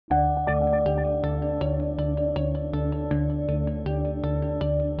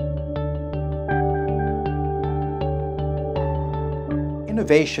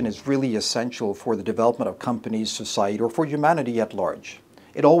Innovation is really essential for the development of companies, society, or for humanity at large.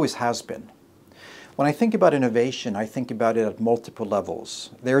 It always has been. When I think about innovation, I think about it at multiple levels.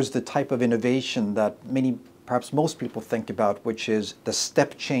 There's the type of innovation that perhaps most people think about, which is the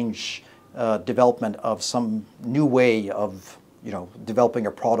step change development of some new way of developing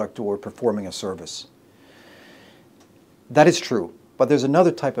a product or performing a service. That is true. But there's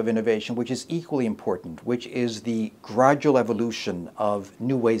another type of innovation which is equally important, which is the gradual evolution of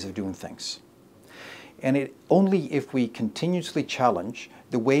new ways of doing things. And only if we continuously challenge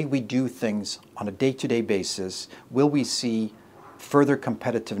the way we do things on a day-to-day basis will we see further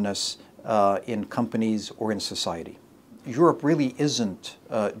competitiveness in companies or in society. Europe really isn't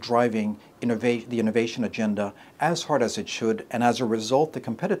driving the innovation agenda as hard as it should, and as a result, the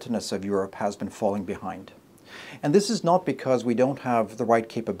competitiveness of Europe has been falling behind. And this is not because we don't have the right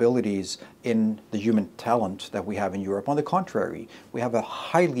capabilities in the human talent that we have in Europe. On the contrary, we have a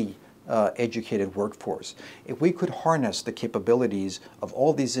highly educated workforce. If we could harness the capabilities of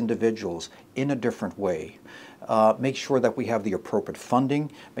all these individuals in a different way, make sure that we have the appropriate funding,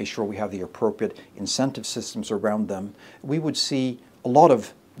 make sure we have the appropriate incentive systems around them, we would see a lot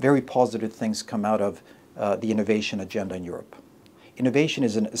of very positive things come out of the innovation agenda in Europe. Innovation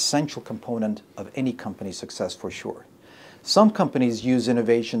is an essential component of any company's success for sure. Some companies use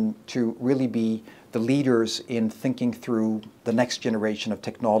innovation to really be the leaders in thinking through the next generation of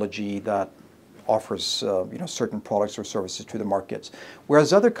technology that offers certain products or services to the markets.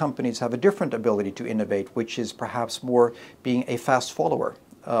 Whereas other companies have a different ability to innovate, which is perhaps more being a fast follower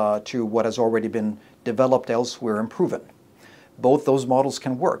to what has already been developed elsewhere and proven. Both those models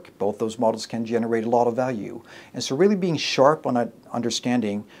can work. Both those models can generate a lot of value. And so really being sharp on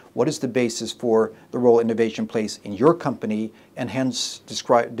understanding what is the basis for the role innovation plays in your company, and hence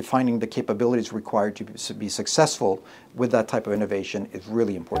defining the capabilities required to be successful with that type of innovation is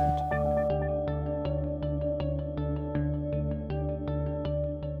really important.